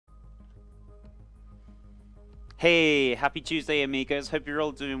Hey, happy Tuesday, amigos. Hope you're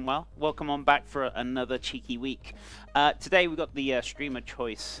all doing well. Welcome on back for another cheeky week. Today we got the streamer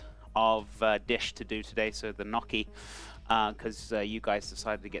choice of dish to do today, so the gnocchi, because you guys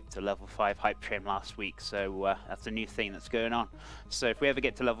decided to get to level 5 hype train last week, so that's a new thing that's going on. So if we ever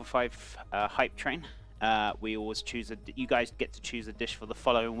get to level 5 hype train, we always choose you guys get to choose a dish for the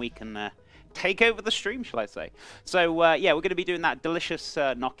following week and take over the stream, shall I say. So yeah, we're going to be doing that delicious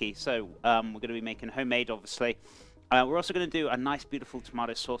gnocchi. So we're going to be making homemade, obviously. We're also going to do a nice beautiful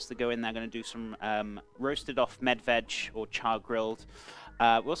tomato sauce to go in there. Going to do some roasted off med veg or char grilled.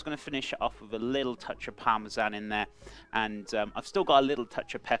 We're also going to finish it off with a little touch of Parmesan in there. And I've still got a little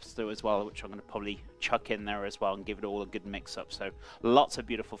touch of pesto as well, which I'm going to probably chuck in there as well and give it all a good mix up. So lots of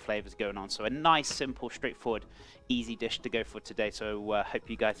beautiful flavors going on. So a nice, simple, straightforward, easy dish to go for today. So hope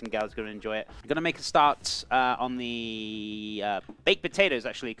you guys and gals are going to enjoy it. I'm going to make a start on the baked potatoes,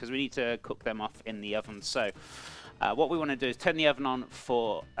 actually, because we need to cook them off in the oven. So what we want to do is turn the oven on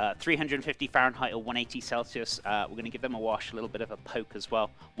for 350 Fahrenheit or 180 Celsius. We're going to give them a wash, a little bit of a poke as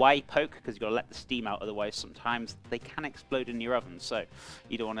well. Why poke? Because you've got to let the steam out, otherwise sometimes they can explode in your oven. So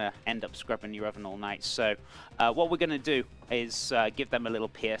you don't want to end up scrubbing your oven all night. So what we're going to do is give them a little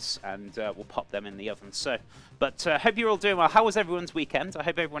pierce and we'll pop them in the oven. So, but hope you're all doing well. How was everyone's weekend? I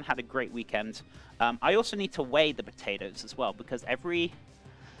hope everyone had a great weekend. I also need to weigh the potatoes as well, because every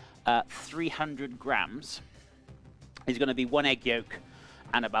 300 grams is going to be 1 egg yolk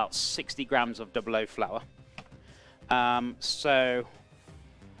and about 60 grams of double O flour. So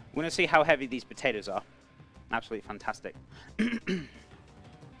we're going to see how heavy these potatoes are. Absolutely fantastic.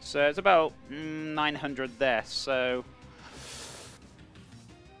 So it's about 900 there. So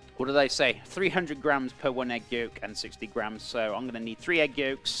what do they say? 300 grams per 1 egg yolk and 60 grams. So I'm going to need 3 egg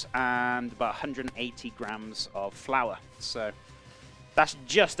yolks and about 180 grams of flour. So that's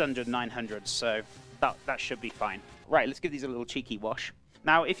just under 900. So that should be fine. Right, let's give these a little cheeky wash.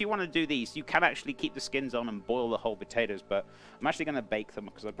 Now, if you want to do these, you can actually keep the skins on and boil the whole potatoes, but I'm actually going to bake them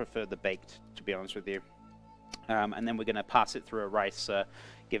because I prefer the baked, to be honest with you. And then we're going to pass it through a rice,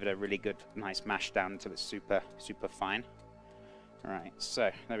 give it a really good, nice mash down until it's super, super fine. All right,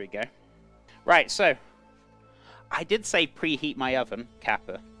 so there we go. Right, so I did say preheat my oven,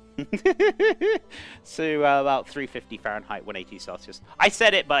 Kappa. So about 350 Fahrenheit, 180 Celsius. I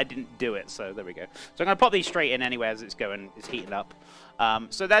said it, but I didn't do it, so there we go. So I'm going to pop these straight in anyway as it's heating up.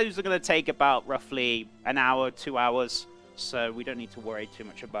 So those are going to take about roughly an hour, 2 hours, so we don't need to worry too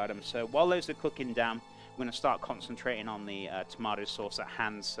much about them. So while those are cooking down, we're going to start concentrating on the tomato sauce at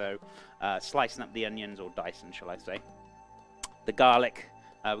hand, so slicing up the onions, or dicing, shall I say. The garlic,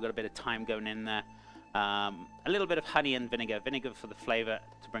 we've got a bit of thyme going in there. A little bit of honey and vinegar for the flavor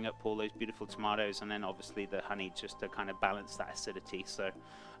to bring up all those beautiful tomatoes, and then obviously the honey just to kind of balance that acidity. So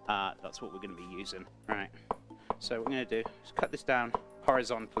that's what we're going to be using. All right, so what we're going to do is cut this down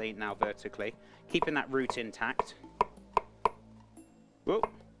horizontally, now vertically, keeping that root intact. Whoa,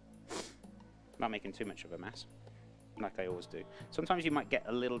 not making too much of a mess like I always do. Sometimes you might get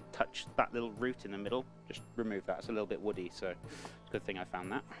a little touch, that little root in the middle, just remove that. It's a little bit woody, so it's a good thing I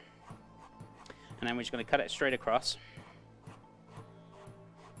found that. And then we're just going to cut it straight across.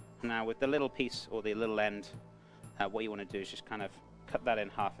 Now with the little piece, or the little end, what you want to do is just kind of cut that in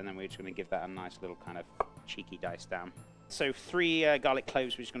half, and then we're just going to give that a nice little kind of cheeky dice down. So 3 garlic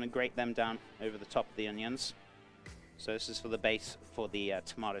cloves, we're just going to grate them down over the top of the onions. So this is for the base for the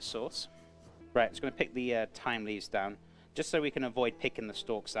tomato sauce. Right, just going to pick the thyme leaves down, just so we can avoid picking the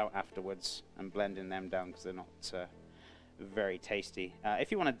stalks out afterwards and blending them down, because they're not very tasty.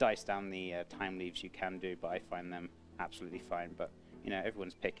 If you want to dice down the thyme leaves, you can do, but I find them absolutely fine. But you know,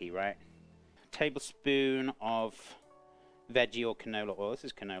 everyone's picky, right? Tablespoon of veggie or canola oil. This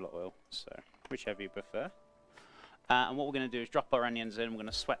is canola oil, so whichever you prefer. And what we're going to do is drop our onions in. We're going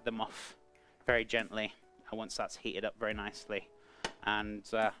to sweat them off very gently, and once that's heated up very nicely, and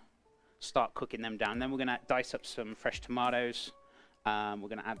start cooking them down. Then we're going to dice up some fresh tomatoes. We're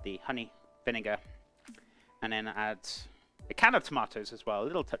going to add the honey, vinegar, and then add a can of tomatoes as well, a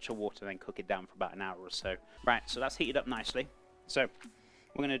little touch of water, then cook it down for about an hour or so. Right, so that's heated up nicely. So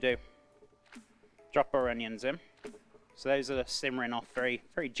we're going to do, drop our onions in. So those are simmering off very,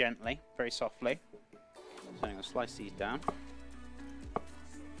 very gently, very softly. So I'm going to slice these down.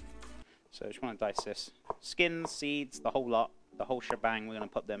 So I just want to dice this. Skins, seeds, the whole lot, the whole shebang, we're going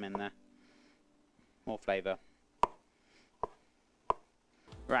to put them in there. More flavor.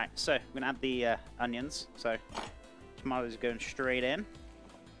 Right, so we're going to add the onions. So tomatoes are going straight in.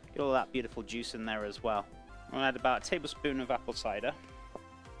 Get all that beautiful juice in there as well. We'll add about a tablespoon of apple cider.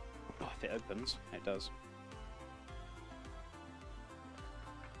 Oh, if it opens, it does.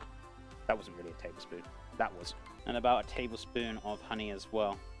 That wasn't really a tablespoon. That was. And about a tablespoon of honey as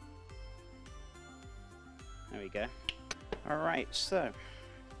well. There we go. Alright, so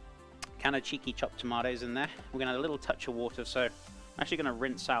can of cheeky chopped tomatoes in there. We're going to add a little touch of water, so I'm actually going to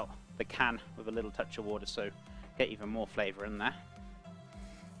rinse out the can with a little touch of water, so get even more flavour in there.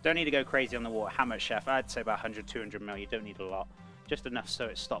 Don't need to go crazy on the water. How much, chef? I'd say about 100, 200 ml. You don't need a lot. Just enough so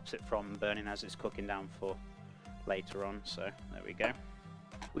it stops it from burning as it's cooking down for later on. So there we go.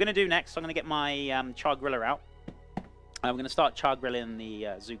 We're going to do next, I'm going to get my char griller out. I'm going to start char grilling the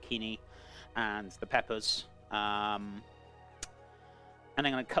zucchini and the peppers. And I'm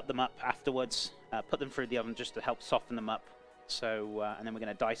going to cut them up afterwards, put them through the oven just to help soften them up. So, and then we're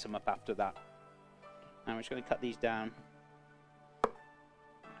going to dice them up after that. And we're just going to cut these down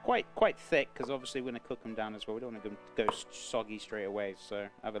quite thick, because obviously we're going to cook them down as well. We don't want to go soggy straight away, so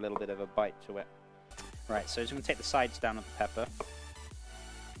have a little bit of a bite to it. Right, so I'm going to take the sides down of the pepper.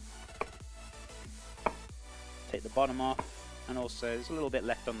 Take the bottom off, and also there's a little bit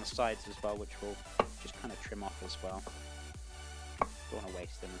left on the sides as well, which we'll just kind of trim off as well. Don't want to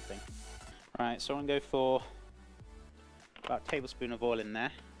waste anything. Right, so I'm going to go for about a tablespoon of oil in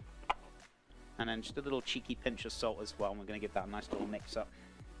there, and then just a little cheeky pinch of salt as well, and we're going to give that a nice little mix up.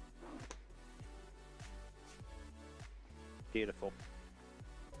 Beautiful.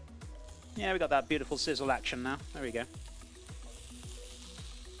 Yeah, we got that beautiful sizzle action now. There we go.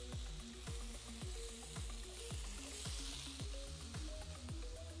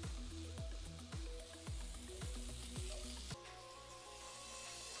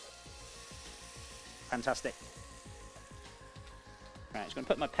 Fantastic. Right, just going to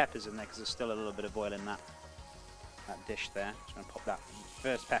put my peppers in there because there's still a little bit of oil in that dish there. Just going to pop that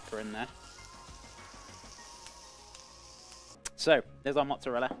first pepper in there. So, there's our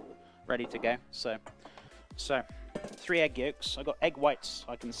mozzarella, ready to go. So 3 egg yolks. I've got egg whites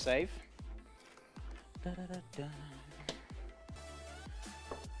I can save. Da, da, da, da.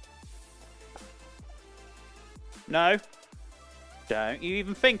 No, don't you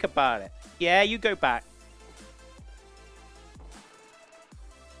even think about it. Yeah, you go back.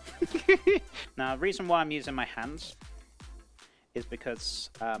 Now, the reason why I'm using my hands is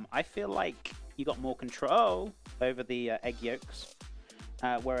because I feel like you got more control over the egg yolks,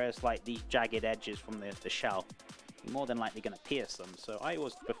 whereas like these jagged edges from the shell, you're more than likely going to pierce them. So I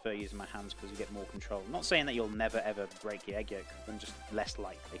always prefer using my hands because you get more control. I'm not saying that you'll never ever break your egg yolk, I'm just less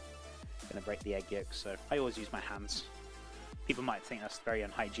likely going to break the egg yolk. So I always use my hands. People might think that's very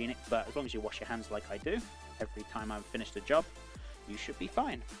unhygienic, but as long as you wash your hands like I do every time I've finished a job, you should be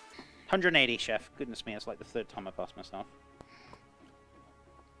fine. 180, chef. Goodness me, that's like the 3rd time I've asked myself.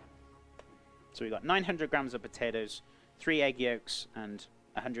 So we've got 900 grams of potatoes, 3 egg yolks, and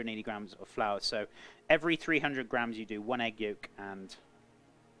 180 grams of flour. So every 300 grams you do 1 egg yolk and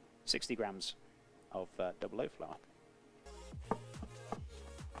 60 grams of double O flour.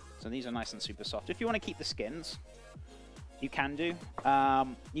 So these are nice and super soft. If you want to keep the skins, you can do.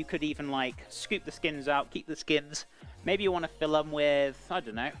 You could even like scoop the skins out, keep the skins. Maybe you want to fill them with, I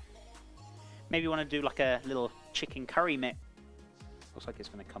don't know, maybe you want to do like a little chicken curry mix. Looks like it's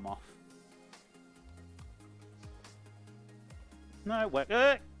going to come off. No, it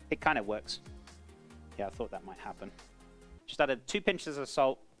works. It kind of works. Yeah, I thought that might happen. Just added 2 pinches of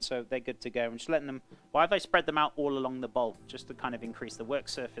salt, so they're good to go. I'm just letting them, why have I spread them out all along the bowl? Just to kind of increase the work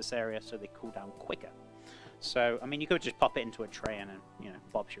surface area so they cool down quicker. So, I mean, you could just pop it into a tray and, you know,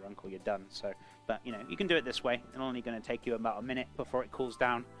 Bob's your uncle, you're done. So, but, you know, you can do it this way. It's only going to take you about a minute before it cools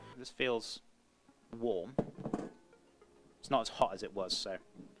down. This feels warm. It's not as hot as it was, so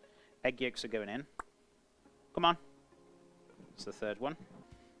egg yolks are going in. Come on. It's the 3rd one.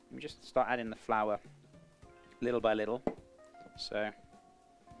 Let me just start adding the flour little by little. So,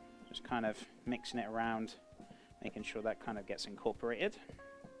 just kind of mixing it around, making sure that kind of gets incorporated.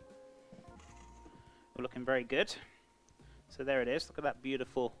 We're looking very good. So there it is. Look at that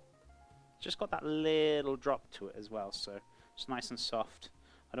beautiful. Just got that little drop to it as well. So it's nice and soft.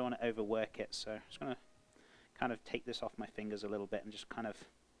 I don't want to overwork it. So I'm just going to kind of take this off my fingers a little bit and just kind of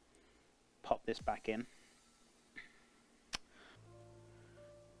pop this back in.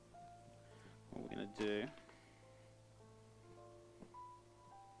 What we're going to do.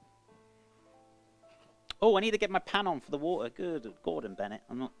 Oh, I need to get my pan on for the water. Good, Gordon Bennett.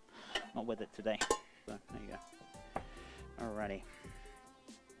 I'm not with it today. So, there you go. Alrighty.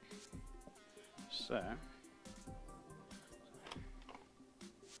 So,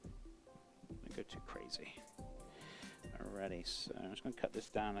 don't go too crazy. Alrighty, so I'm just going to cut this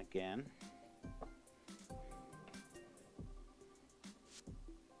down again.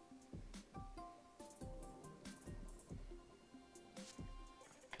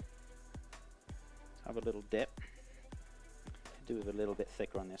 have a little dip. Could do with a little bit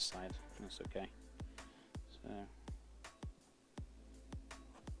thicker on this side. That's okay. So.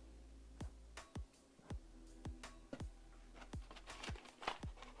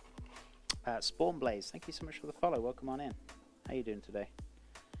 Spawn Blaze, thank you so much for the follow. Welcome on in. How you doing today?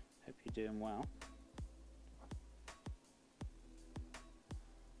 Hope you're doing well.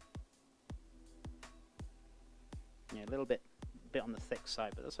 Yeah, a little bit on the thick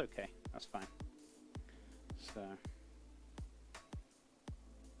side, but that's okay. That's fine. So.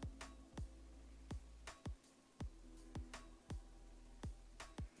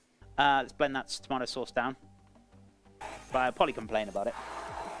 Let's blend that tomato sauce down. But I'll probably complain about it.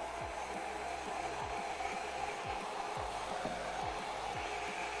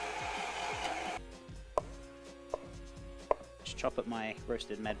 Just chop up my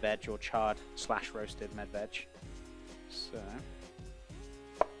roasted med veg, or charred / roasted med veg. So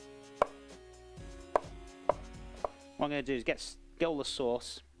what I'm going to do is get all the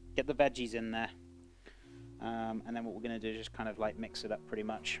sauce, get the veggies in there, and then what we're going to do is just kind of like mix it up pretty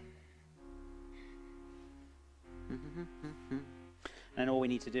much. And then all we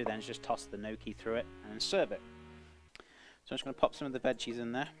need to do then is just toss the gnocchi through it and serve it. So I'm just going to pop some of the veggies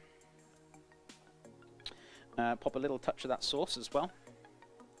in there. Pop a little touch of that sauce as well.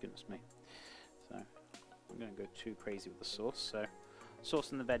 Goodness me. So I'm going to go too crazy with the sauce. So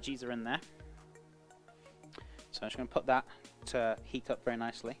sauce and the veggies are in there. So I'm just going to put that to heat up very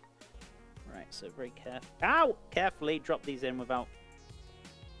nicely. Right, so very carefully drop these in without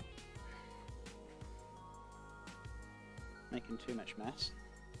making too much mess.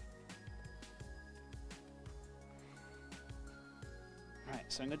 Right,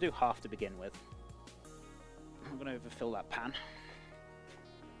 so I'm going to do half to begin with. I'm going to overfill that pan.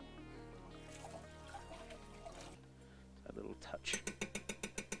 A little touch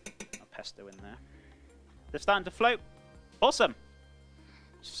of pesto in there. They're starting to float. Awesome.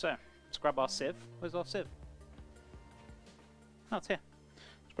 So let's grab our sieve. Where's our sieve? Oh, it's here.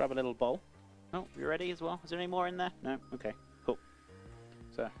 Let's grab a little bowl. Oh, you ready as well? Is there any more in there? No? Okay, cool.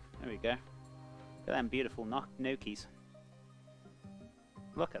 So there we go. Look at them beautiful gnocchis.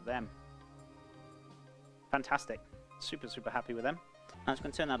 Look at them. Fantastic. Super, super happy with them. I'm just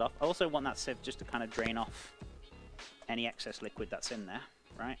going to turn that off. I also want that sieve just to kind of drain off any excess liquid that's in there,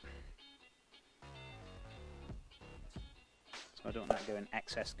 right? So I don't want that going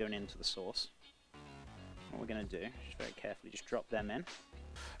excess going into the sauce. What we're going to do, just very carefully, just drop them in.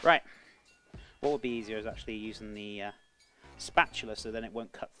 Right. What would be easier is actually using the spatula, so then it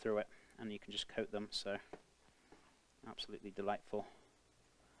won't cut through it, and you can just coat them. So absolutely delightful.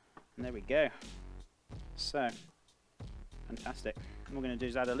 And there we go. So fantastic. And what we're going to do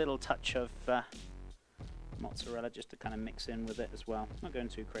is add a little touch of mozzarella just to kind of mix in with it as well. Not going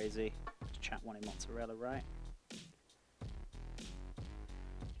too crazy. Just chat wanting mozzarella, right?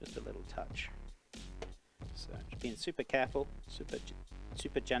 Just a little touch. So just being super careful,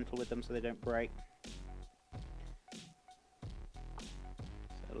 super gentle with them so they don't break.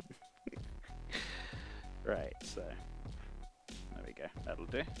 So right, so there we go. That'll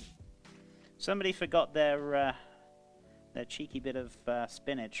do. Somebody forgot their cheeky bit of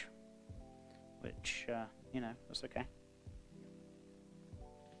spinach, which you know, that's okay.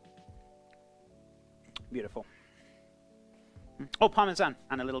 Beautiful. Oh, Parmesan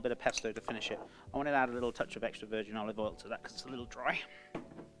and a little bit of pesto to finish it. I wanted to add a little touch of extra virgin olive oil to that because it's a little dry.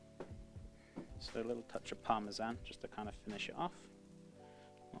 So a little touch of Parmesan just to kind of finish it off.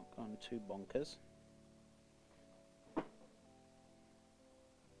 Not gone too bonkers.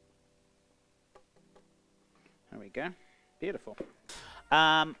 There we go. Beautiful.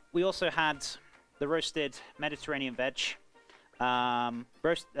 We also had the roasted Mediterranean veg,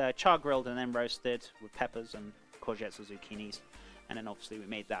 char grilled and then roasted with peppers and courgettes or zucchinis. And then obviously we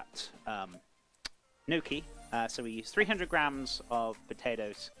made that gnocchi. So we used 300 grams of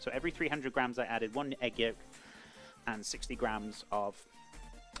potatoes. So every 300 grams I added 1 egg yolk and 60 grams of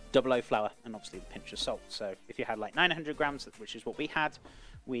double O flour and obviously a pinch of salt. So if you had like 900 grams, which is what we had,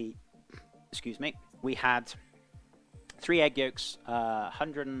 we had 3 egg yolks,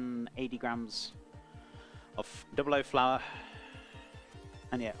 180 grams of double O flour,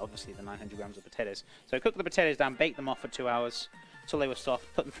 and yeah, obviously the 900 grams of potatoes. So cook the potatoes down, bake them off for 2 hours until they were soft,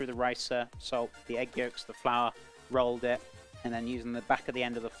 put them through the ricer, salt, the egg yolks, the flour, rolled it, and then using the back of the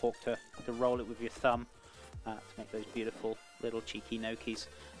end of the fork to roll it with your thumb to make those beautiful little cheeky gnocchis.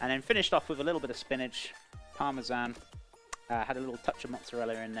 And then finished off with a little bit of spinach, Parmesan, had a little touch of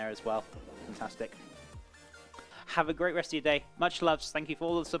mozzarella in there as well. Fantastic. Have a great rest of your day. Much loves. Thank you for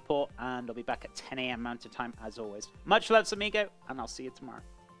all the support, and I'll be back at 10 AM Mountain Time as always. Much loves, amigo, and I'll see you tomorrow.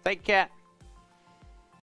 Take care.